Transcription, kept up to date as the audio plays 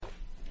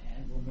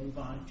We'll move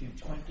on to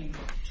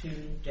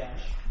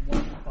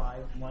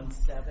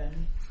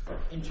 22-1517,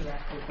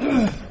 Interactive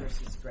Games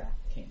versus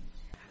DraftKings.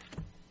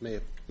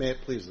 May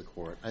it please the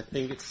Court, I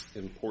think it's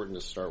important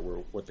to start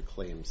with what the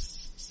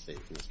claims state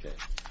in this case.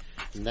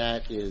 And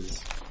that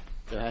is,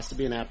 there has to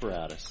be an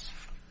apparatus.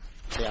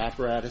 The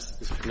apparatus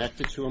is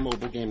connected to a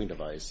mobile gaming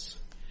device,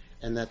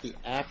 and that the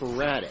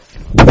apparatus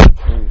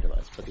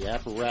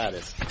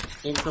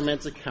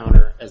increments a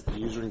counter as the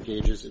user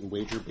engages in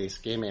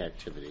wager-based gaming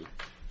activity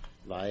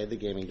via the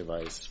gaming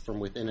device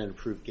from within an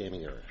approved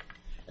gaming area.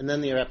 And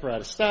then the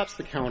apparatus stops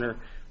the counter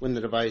when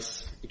the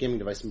gaming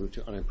device moves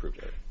to unimproved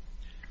area.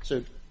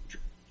 So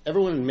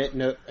everyone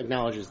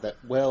acknowledges that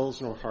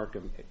Wells nor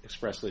Harcum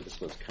expressly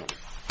disclose a counter.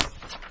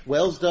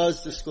 Wells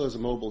does disclose a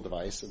mobile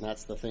device, and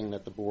that's the thing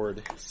that the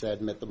board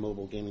said met the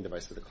mobile gaming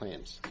device of the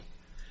claims.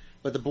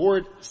 But the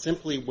board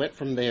simply went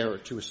from there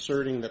to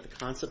asserting that the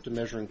concept of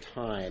measuring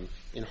time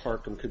in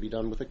Harcum could be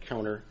done with a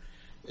counter.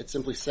 It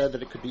simply said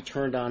that it could be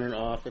turned on and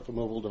off if a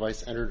mobile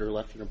device entered or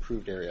left an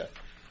approved area.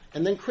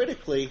 And then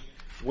critically,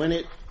 when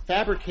it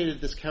fabricated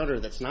this counter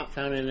that's not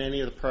found in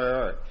any of the prior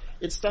art,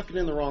 it stuck it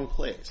in the wrong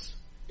place.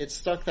 It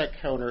stuck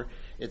that counter,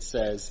 it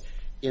says,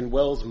 in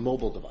Wells'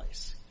 mobile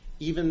device,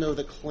 even though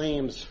the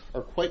claims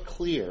are quite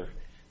clear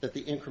that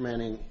the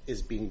incrementing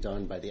is being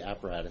done by the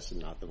apparatus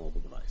and not the mobile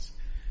device.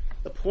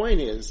 The point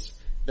is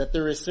that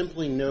there's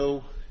simply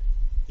no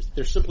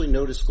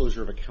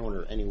disclosure of a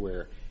counter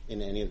anywhere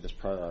in any of this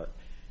prior art.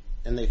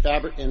 And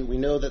we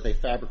know that they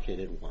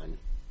fabricated one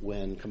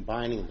when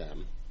combining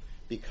them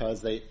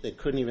because they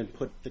couldn't even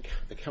put the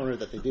counter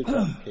that they did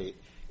fabricate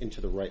into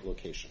the right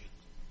location.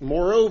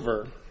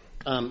 Moreover,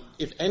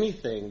 if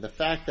anything, the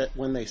fact that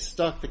when they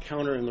stuck the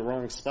counter in the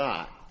wrong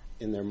spot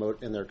in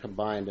their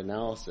combined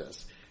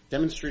analysis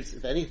demonstrates,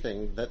 if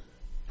anything, that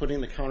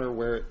putting the counter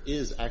where it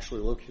is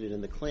actually located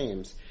in the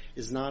claims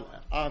is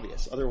not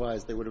obvious.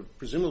 Otherwise, they would have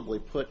presumably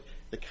put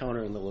the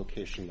counter in the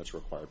location that's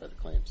required by the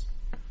claims.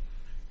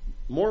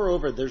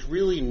 Moreover, there's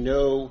really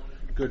no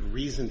good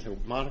reason to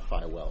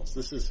modify Wells.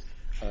 This is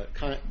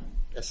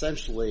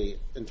essentially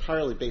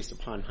entirely based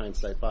upon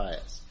hindsight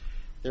bias.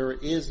 There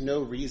is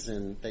no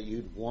reason that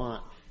you'd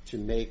want to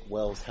make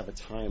Wells have a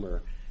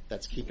timer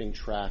that's keeping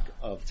track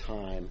of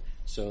time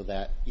so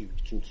that you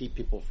can keep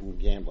people from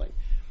gambling.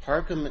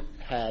 Harcum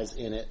has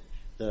in it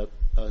the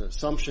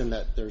assumption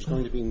that there's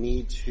going to be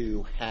need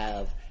to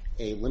have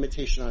a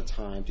limitation on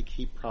time to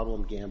keep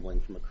problem gambling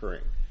from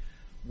occurring.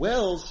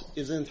 Wells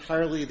is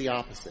entirely the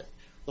opposite.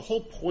 The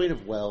whole point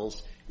of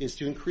Wells is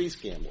to increase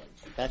gambling.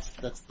 That's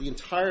the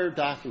entire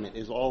document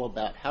is all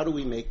about how do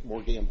we make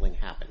more gambling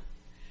happen.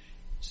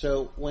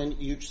 So when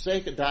you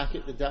take a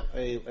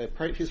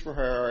piece for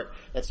prior art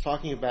that's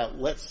talking about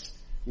let's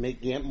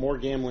make more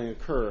gambling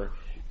occur,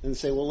 and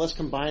say, well, let's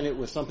combine it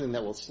with something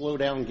that will slow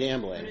down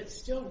gambling. But it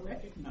still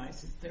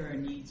recognizes there are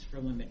needs for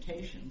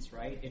limitations,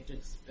 right? It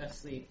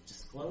especially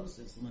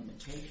discloses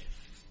limitations.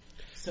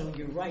 So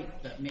you're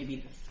right that maybe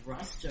the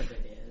thrust of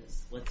it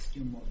is let's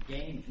do more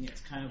gaming.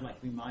 It's kind of like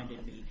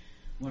reminded me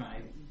when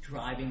I'm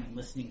driving and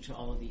listening to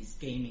all of these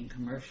gaming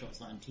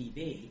commercials on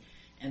TV,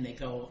 and they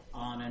go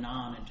on and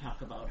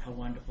talk about how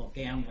wonderful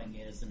gambling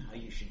is and how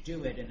you should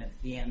do it, and at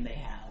the end they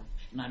have,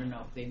 and I don't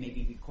know if they may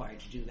be required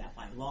to do that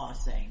by law,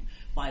 saying,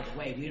 by the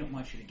way, we don't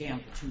want you to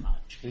gamble too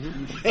much.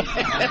 Mm-hmm.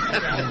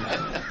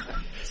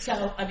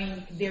 So, I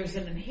mean, there's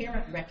an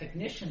inherent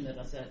recognition that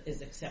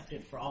is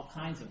accepted for all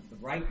kinds of the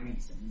right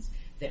reasons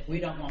that we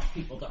don't want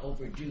people to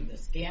overdo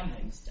this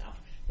gambling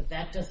stuff, but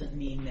that doesn't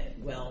mean that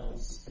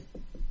Wells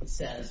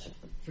says,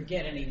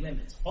 forget any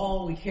limits.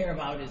 All we care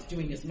about is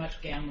doing as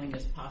much gambling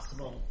as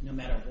possible, no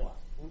matter what.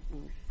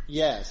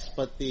 Yes,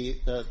 but the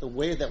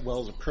way that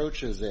Wells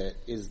approaches it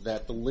is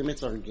that the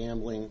limits on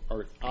gambling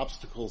are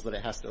obstacles that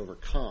it has to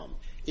overcome.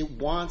 It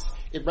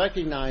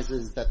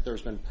recognizes that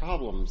there's been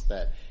problems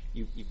that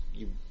you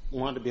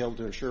want to be able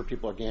to ensure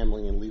people are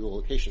gambling in legal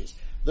locations.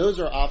 Those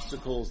are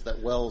obstacles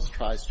that Wells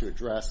tries to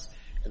address,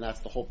 and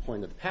that's the whole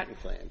point of the patent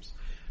claims.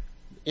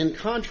 In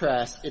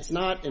contrast, it's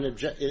not an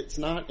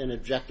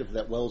objective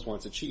that Wells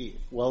wants achieved.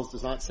 Wells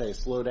does not say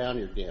slow down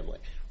your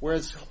gambling,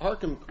 whereas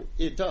Harcum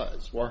it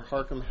does, where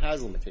Harcum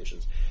has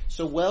limitations.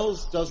 So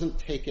Wells doesn't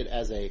take it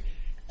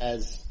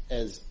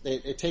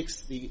it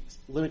takes the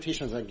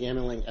limitations on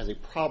gambling as a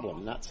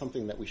problem, not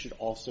something that we should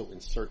also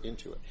insert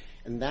into it.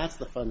 And that's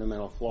the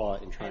fundamental flaw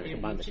in trying to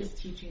combine the two.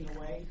 Teaching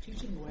away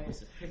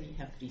is a pretty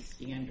hefty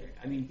standard.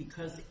 I mean,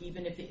 because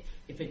even if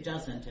it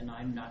doesn't, and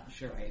I'm not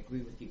sure I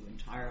agree with you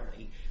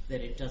entirely, that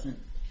it doesn't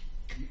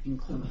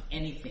include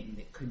anything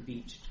that could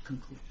be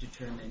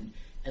determined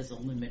as a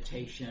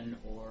limitation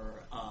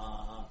or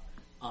a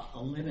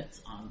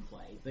limits on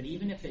play. But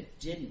even if it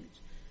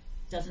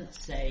doesn't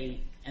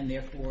say, and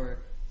therefore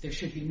there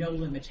should be no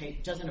limitation,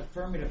 doesn't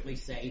affirmatively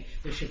say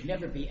there should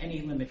never be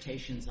any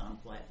limitations on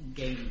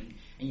gaming,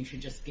 and you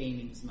should just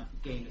game as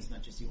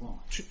much as you want.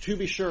 To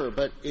be sure,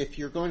 but if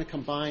you're going to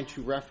combine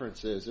two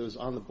references, it was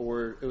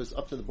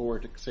up to the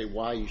board to say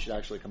why you should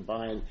actually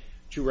combine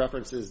two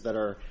references that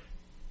are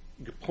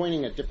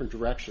pointing at different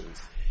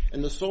directions.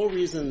 And the sole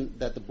reason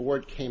that the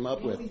board came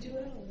up with... We do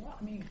it a lot.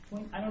 I mean,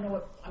 I don't know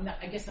what...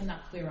 I guess I'm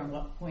not clear on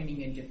what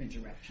pointing in different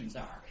directions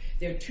are.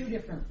 There are two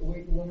different...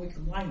 When we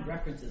combine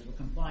references, we're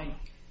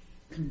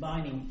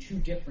combining two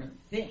different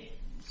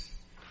things.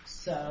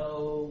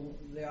 So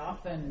they're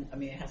often... I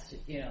mean, it has to...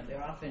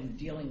 they're often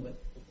dealing with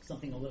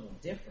something a little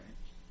different.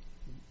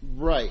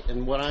 Right.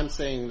 And what I'm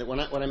saying... that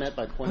what I meant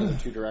by pointing in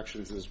two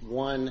directions is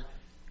one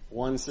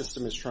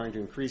system is trying to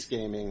increase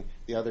gaming,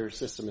 the other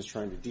system is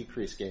trying to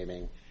decrease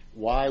gaming.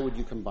 Why would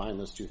you combine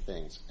those two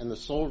things? And the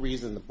sole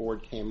reason the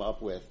board came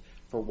up with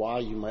for why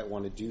you might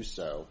want to do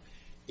so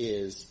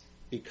is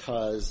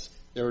because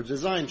there are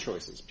design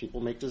choices.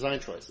 People make design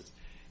choices.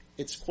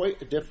 It's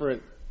quite a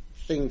different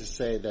thing to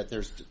say that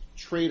there's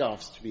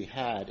trade-offs to be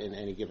had in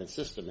any given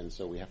system, and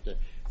so we have to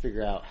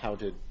figure out how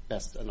to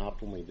best and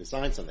optimally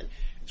design something.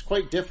 It's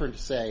quite different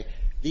to say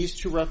these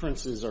two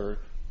references are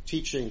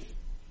teaching...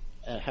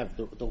 have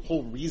the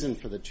whole reason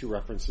for the two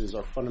references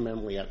are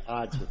fundamentally at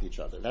odds with each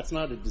other. That's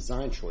not a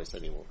design choice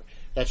anymore.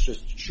 That's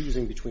just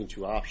choosing between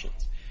two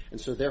options. And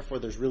so therefore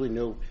there's really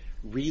no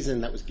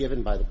reason that was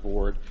given by the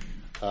board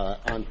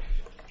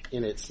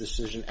in its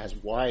decision as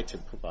why to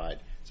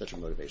provide such a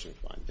motivation to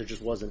combine. There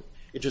just wasn't.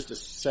 It just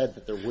said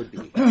that there would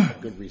be a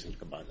good reason to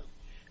combine them.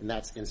 And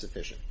that's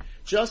insufficient.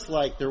 Just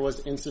like there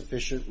was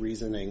insufficient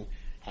reasoning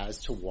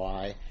as to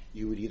why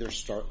you would either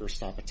start or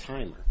stop a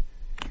timer.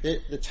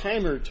 The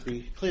timer, to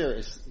be clear,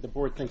 is the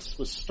board thinks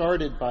was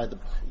started by the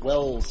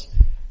Wells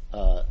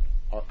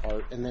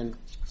art and then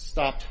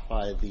stopped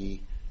by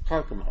the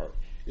Harcum art.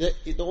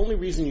 The only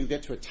reason you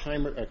get to a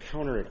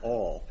counter at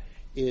all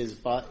is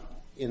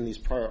in these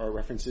prior art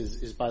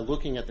references is by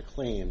looking at the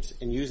claims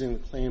and using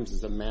the claims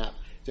as a map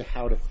to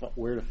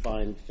where to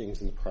find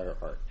things in the prior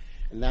art,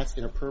 and that's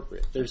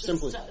inappropriate. There's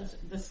simply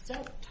the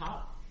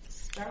start-stop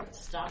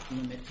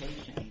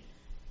limitation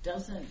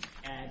doesn't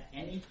add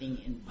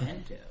anything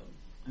inventive.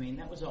 I mean,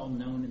 that was all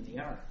known in the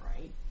art,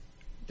 right?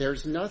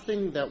 There's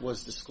nothing that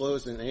was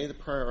disclosed in any of the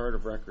prior art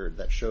of record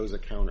that shows a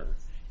counter,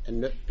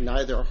 and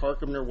neither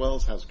Harcum nor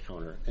Wells has a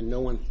counter, and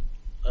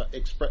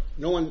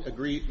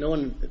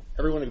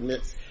everyone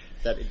admits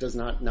that it does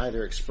not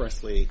neither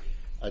expressly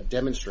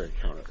demonstrate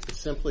a counter. It's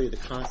simply the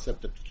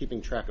concept of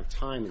keeping track of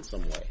time in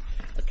some way.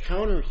 A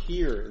counter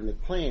here in the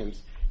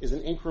claims is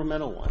an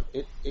incremental one.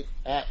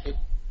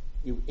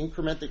 You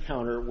increment the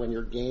counter when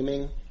you're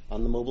gaming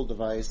on the mobile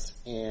device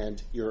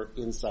and you're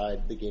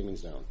inside the gaming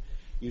zone.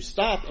 You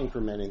stop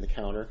incrementing the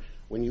counter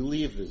when you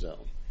leave the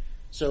zone.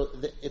 So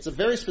it's a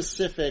very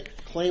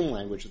specific claim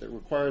language that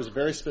requires a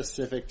very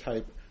specific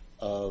type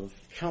of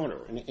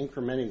counter, an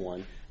incrementing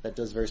one that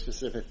does a very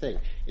specific thing.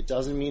 It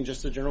doesn't mean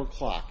just a general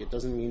clock. It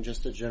doesn't mean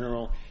just a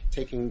general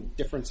taking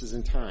differences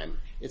in time.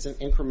 It's an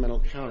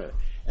incremental counter.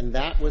 And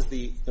that was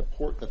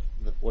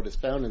what is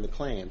found in the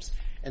claims.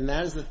 And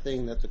that is the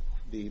thing that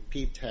the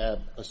PTAB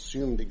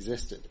assumed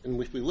existed.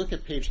 And if we look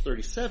at page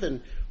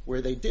 37,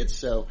 where they did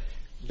so,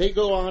 they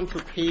go on for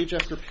page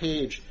after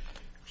page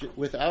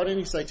without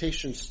any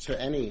citations to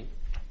any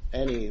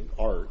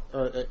art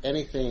or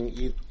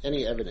anything,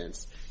 any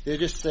evidence. They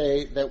just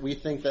say that we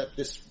think that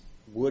this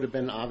would have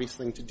been an obvious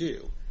thing to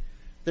do.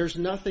 There's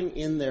nothing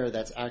in there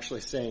that's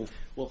actually saying,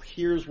 well,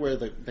 here's where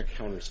the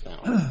counter's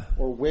found,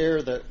 or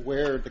where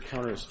the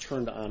counter is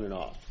turned on and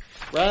off.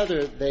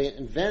 Rather, they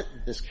invent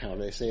this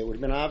counter. They say it would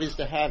have been obvious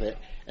to have it,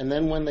 and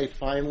then when they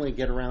finally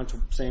get around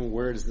to saying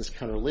where does this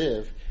counter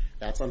live,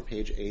 that's on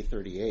page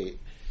A38.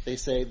 They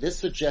say this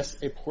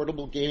suggests a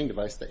portable gaming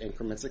device that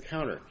increments a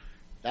counter.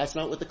 That's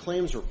not what the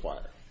claims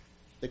require.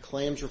 The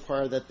claims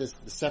require that the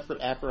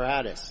separate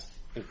apparatus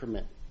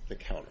increment the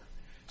counter.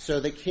 So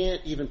they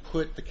can't even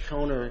put the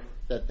counter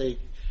that they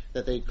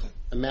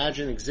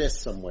imagine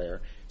exists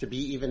somewhere to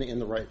be even in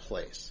the right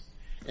place.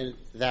 And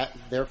that,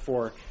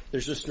 therefore,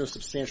 there's just no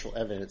substantial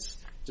evidence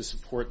to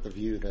support the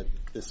view that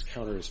this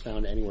counter is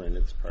found anywhere in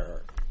its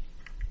prior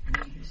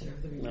art.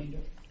 Reserve the remainder?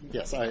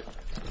 Yes, I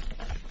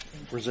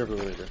reserve the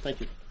remainder.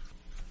 Thank you.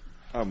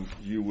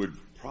 You would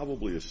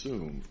probably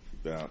assume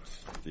that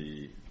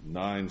the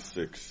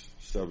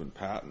 967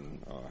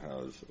 patent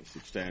has a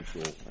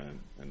substantial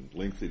and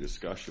lengthy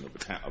discussion of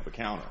a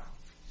counter.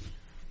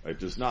 It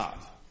does not.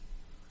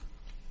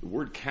 The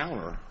word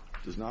counter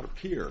does not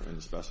appear in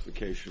the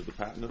specification of the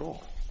patent at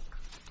all.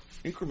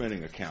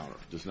 Incrementing a counter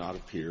does not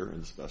appear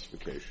in the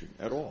specification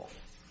at all.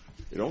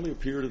 It only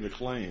appeared in the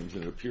claims,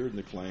 and it appeared in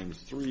the claims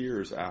 3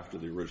 years after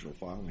the original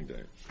filing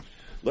date.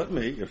 Let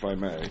me, if I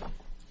may,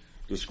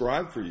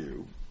 describe for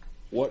you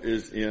what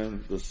is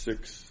in the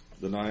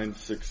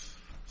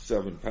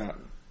 967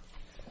 patent.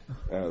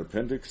 At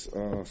Appendix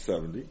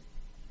 70,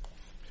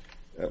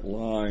 at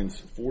lines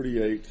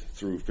 48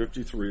 through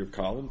 53 of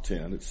column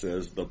 10, it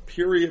says, the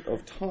period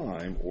of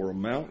time or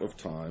amount of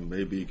time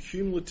may be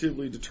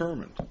cumulatively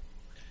determined.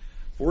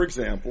 For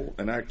example,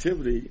 an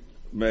activity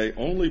may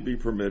only be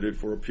permitted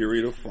for a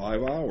period of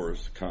 5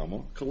 hours,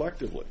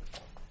 collectively.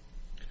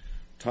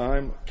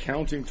 Time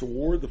counting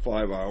toward the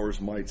 5 hours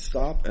might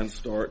stop and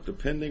start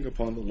depending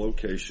upon the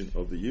location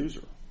of the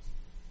user.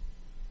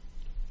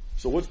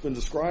 So what's been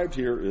described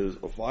here is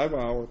a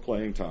 5-hour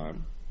playing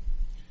time,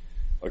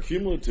 a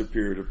cumulative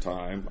period of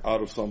time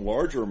out of some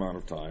larger amount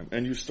of time,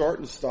 and you start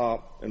and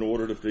stop in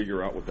order to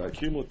figure out what that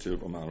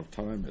cumulative amount of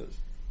time is.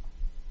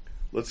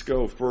 Let's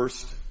go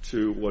first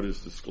to what is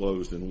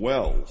disclosed in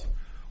Wells.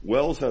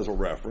 Wells has a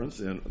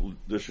reference, in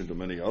addition to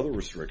many other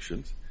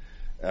restrictions,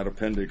 at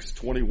Appendix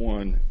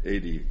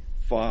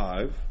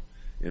 2185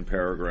 in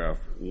paragraph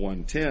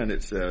 110.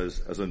 It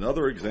says, as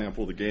another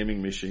example, the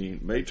gaming machine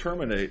may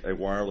terminate a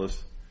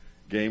wireless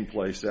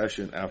gameplay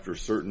session after a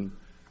certain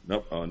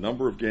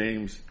number of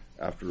games,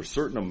 after a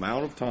certain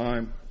amount of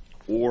time,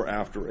 or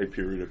after a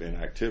period of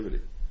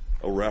inactivity.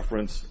 A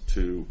reference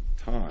to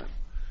time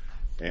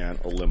and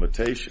a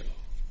limitation.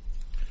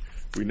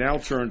 We now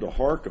turn to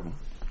Harcum.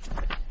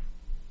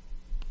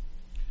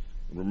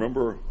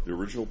 Remember, the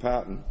original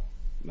patent,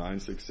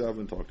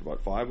 967, talked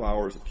about 5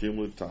 hours of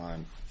cumulative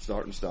time,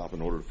 start and stop,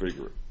 in order to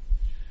figure it.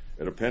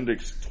 At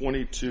Appendix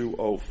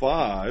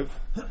 2205,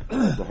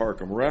 the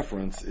Harcum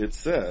reference, it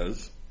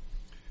says,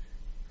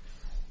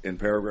 in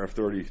paragraph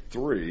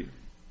 33,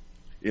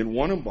 in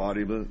one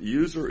embodiment, the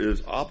user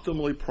is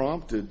optimally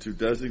prompted to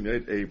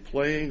designate a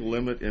playing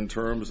limit in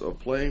terms of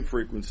playing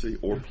frequency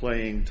or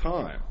playing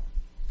time.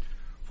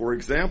 For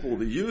example,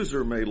 the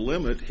user may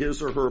limit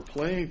his or her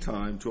playing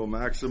time to a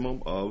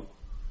maximum of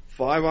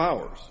 5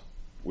 hours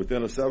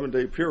within a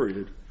 7-day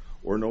period,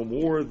 or no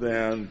more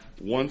than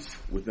once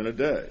within a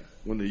day.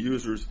 When the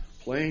user's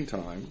playing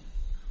time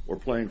or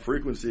playing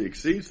frequency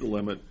exceeds the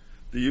limit,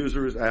 the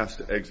user is asked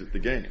to exit the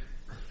game.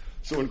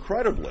 So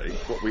incredibly,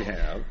 what we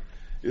have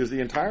is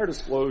the entire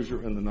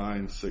disclosure in the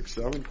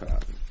 967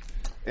 patent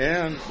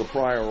and the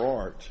prior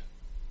art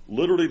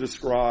literally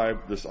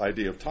describe this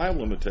idea of time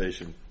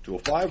limitation to a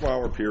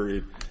 5-hour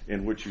period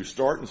in which you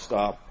start and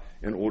stop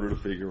in order to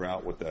figure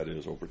out what that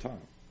is over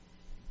time.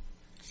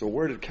 So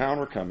where did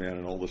counter come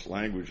in all this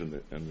language in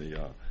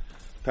the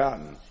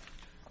patent?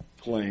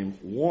 Claim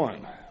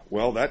 1.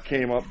 Well, that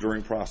came up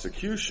during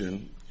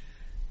prosecution,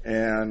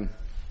 and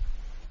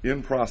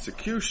in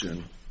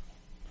prosecution,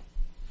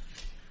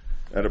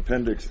 at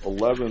Appendix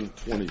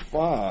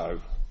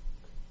 1125,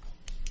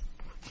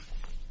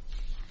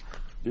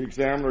 the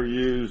examiner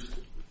used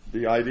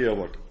the idea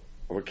of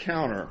a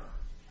counter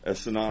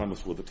as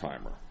synonymous with a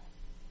timer.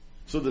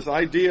 So this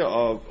idea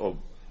of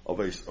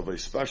a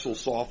special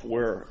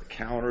software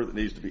counter that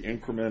needs to be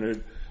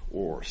incremented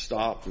or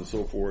stopped and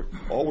so forth,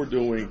 all we're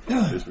doing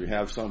is we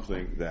have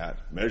something that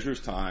measures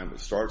time,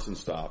 that starts and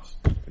stops,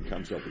 and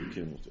comes up with a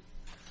cumulative.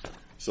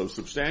 So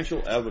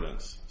substantial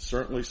evidence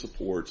certainly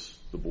supports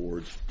the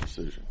board's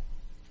decision.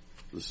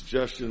 The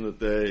suggestion that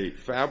they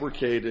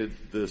fabricated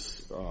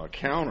this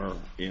counter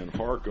in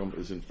Harcum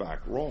is in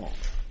fact wrong.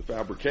 The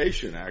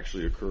fabrication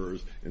actually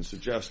occurs in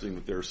suggesting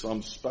that there's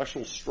some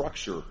special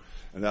structure,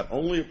 and that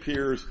only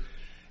appears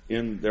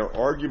in their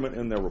argument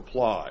in their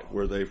reply,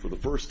 where they for the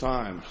first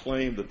time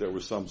claimed that there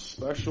was some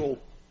special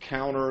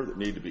counter that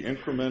needed to be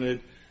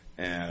incremented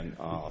and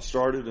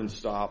started and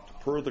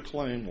stopped per the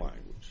claim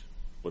language.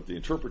 But the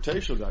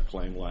interpretation of that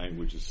claim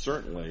language is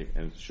certainly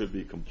and should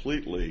be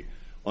completely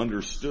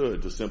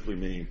understood to simply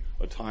mean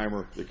a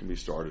timer that can be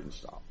started and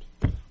stopped,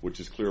 which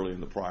is clearly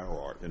in the prior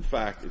art. In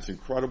fact, it's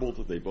incredible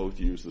that they both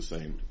use the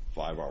same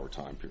 5-hour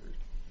time period.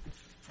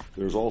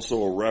 There's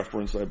also a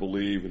reference, I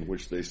believe, in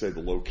which they say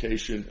the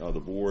location of the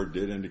board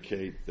did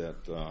indicate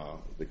that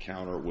the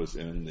counter was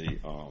in the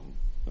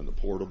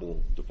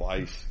portable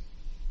device.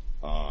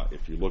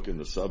 If you look in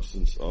the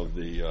substance of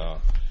the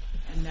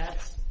and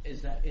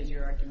is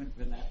your argument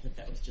for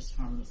that was just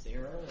harmless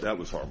error? That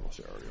was harmless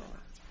error, Your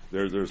Honor.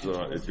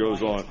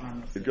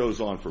 It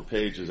goes on for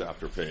pages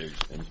after page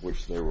in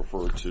which they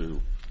refer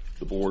to,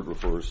 the board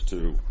refers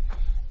to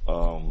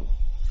the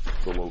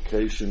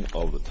location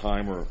of the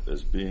timer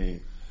as being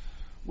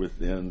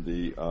within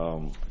the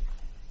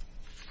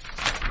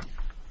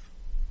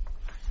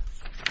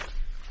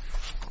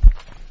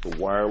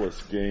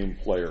wireless game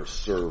player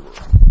server.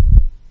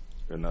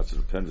 And that's in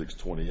Appendix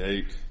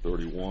 28,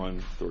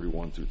 31,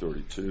 31 through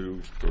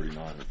 32,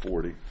 39, and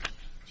 40.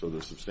 So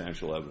there's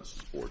substantial evidence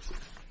that supports it.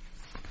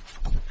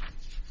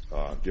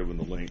 Given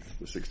the length,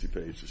 the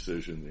 60-page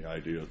decision, the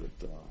idea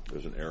that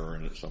there's an error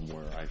in it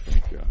somewhere, I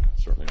think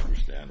certainly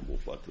understandable.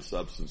 But the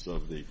substance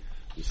of the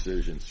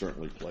decision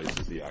certainly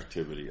places the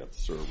activity at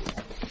the server.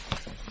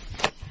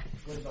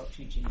 What about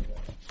teaching away?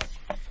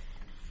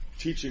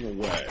 Teaching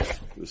away.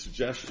 The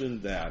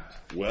suggestion that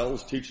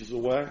Wells teaches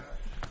away,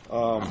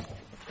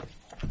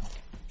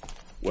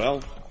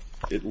 well,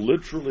 it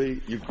literally,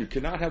 you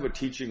cannot have a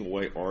teaching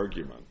away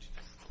argument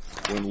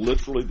when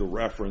literally the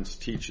reference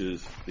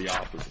teaches the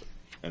opposite.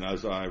 And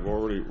as I've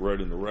already read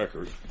in the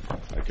record,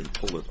 I can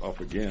pull it up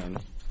again.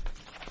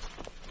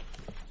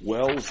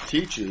 Wells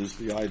teaches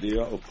the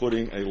idea of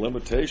putting a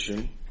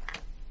limitation.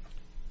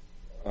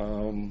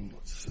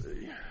 Let's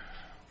see.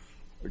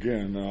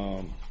 Again.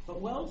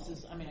 But Wells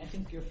is, I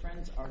think your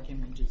friend's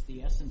argument is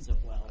the essence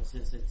of Wells,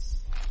 is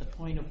the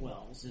point of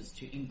Wells is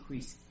to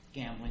increase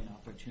gambling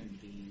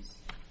opportunities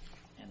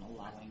and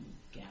allowing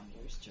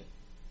gamblers to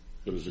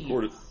But as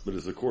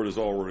the court has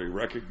already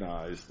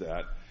recognized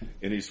that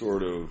any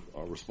sort of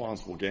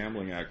responsible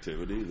gambling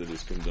activity that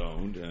is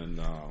condoned and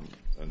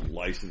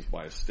licensed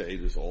by a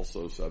state is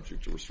also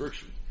subject to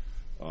restrictions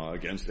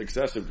against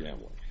excessive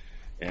gambling.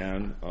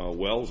 And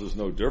Wells is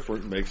no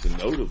different, makes a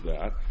note of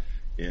that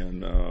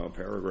in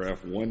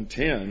paragraph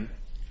 110,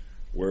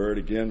 where it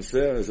again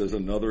says, as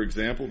another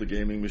example, the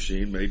gaming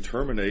machine may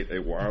terminate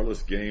a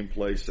wireless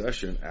gameplay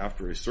session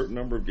after a certain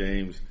number of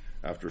games,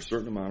 after a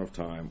certain amount of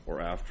time, or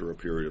after a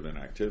period of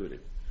inactivity.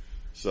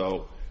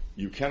 So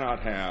you cannot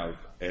have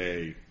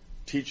a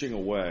teaching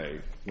away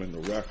when the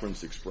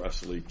reference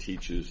expressly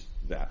teaches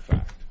that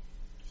fact.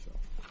 So,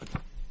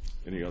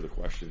 any other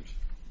questions?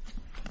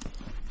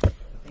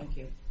 Thank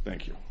you.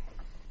 Thank you.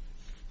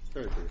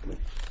 Very briefly.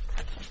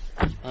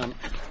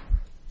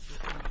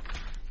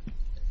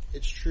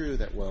 It's true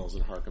that Wells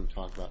and Harcum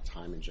talk about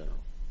time in general.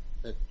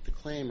 That the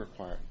claim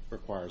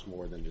requires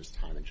more than just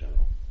time in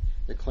general.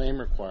 The claim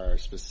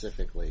requires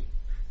specifically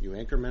you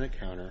increment a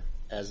counter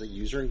as a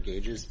user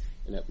engages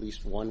in at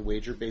least one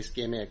wager-based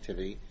gaming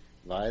activity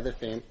via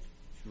the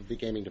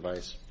gaming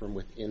device from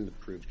within the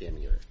approved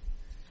gaming area.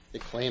 The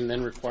claim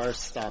then requires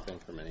stop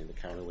incrementing the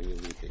counter when you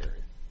leave the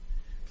area.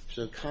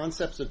 So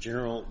concepts of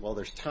general, well,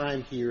 there's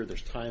time here,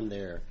 there's time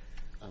there,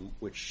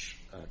 which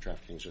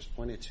DraftKings just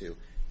pointed to,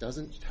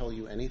 doesn't tell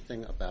you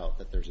anything about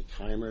that there's a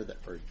timer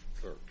or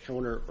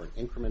counter or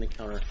an incrementing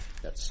counter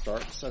that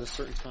starts at a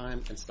certain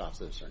time and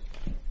stops at a certain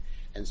time.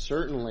 And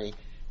certainly,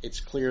 it's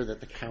clear that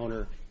the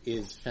counter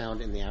is found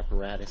in the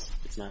apparatus.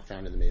 It's not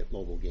found in the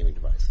mobile gaming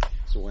device.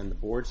 So when the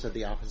board said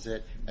the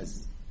opposite,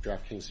 as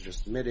DraftKings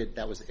just admitted,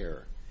 that was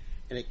error.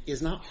 And it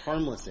is not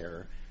harmless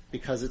error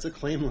because it's a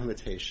claim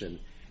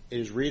limitation. It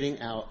is reading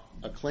out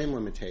a claim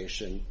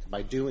limitation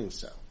by doing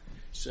so.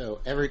 So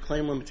every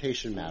claim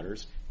limitation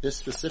matters. This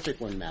specific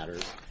one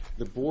matters.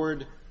 The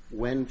board,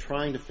 when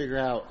trying to figure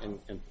out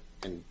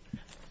and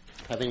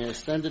having an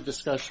extended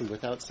discussion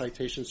without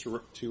citations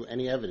to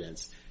any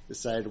evidence,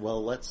 decided,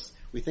 well,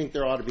 we think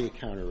there ought to be a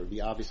counter. It would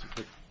be obvious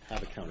to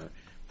have a counter.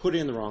 Put it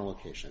in the wrong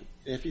location.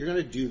 And if you're going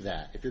to do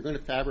that, if you're going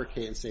to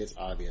fabricate and say it's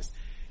obvious,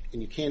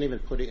 and you can't even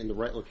put it in the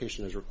right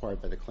location as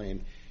required by the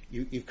claim,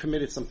 you've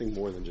committed something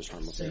more than just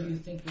harmless error. So you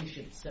think we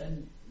should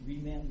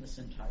remand this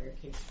entire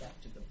case back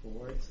to the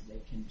board so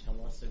they can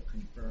tell us or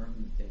confirm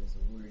that there was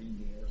a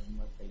wording error in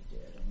what they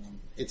did?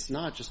 It's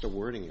not just a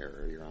wording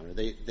error, Your Honor.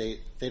 They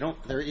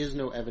don't. There is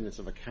no evidence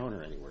of a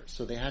counter anywhere,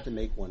 so they had to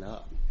make one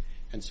up.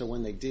 And so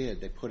when they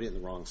did, they put it in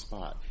the wrong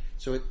spot.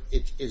 So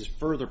it is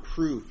further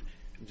proof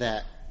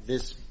that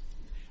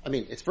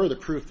it's further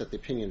proof that the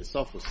opinion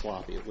itself was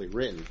sloppily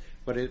written,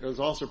 but it was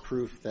also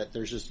proof that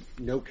there's just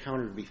no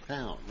counter to be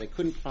found. They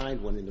couldn't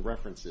find one in the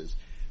references.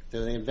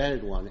 So they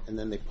invented one, and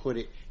then they put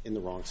it in the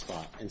wrong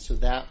spot. And so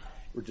that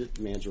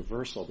demands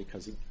reversal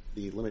because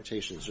the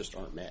limitations just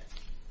aren't met.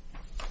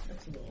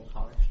 That's a little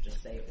harsh to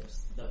say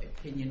the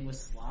opinion was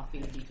sloppy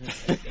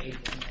because they gave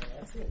one.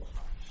 That's a little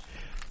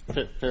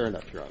harsh. Fair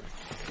enough, Your Honor.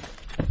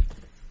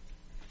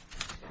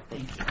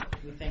 Thank you.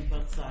 We thank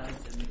both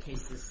sides, and the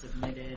case is submitted.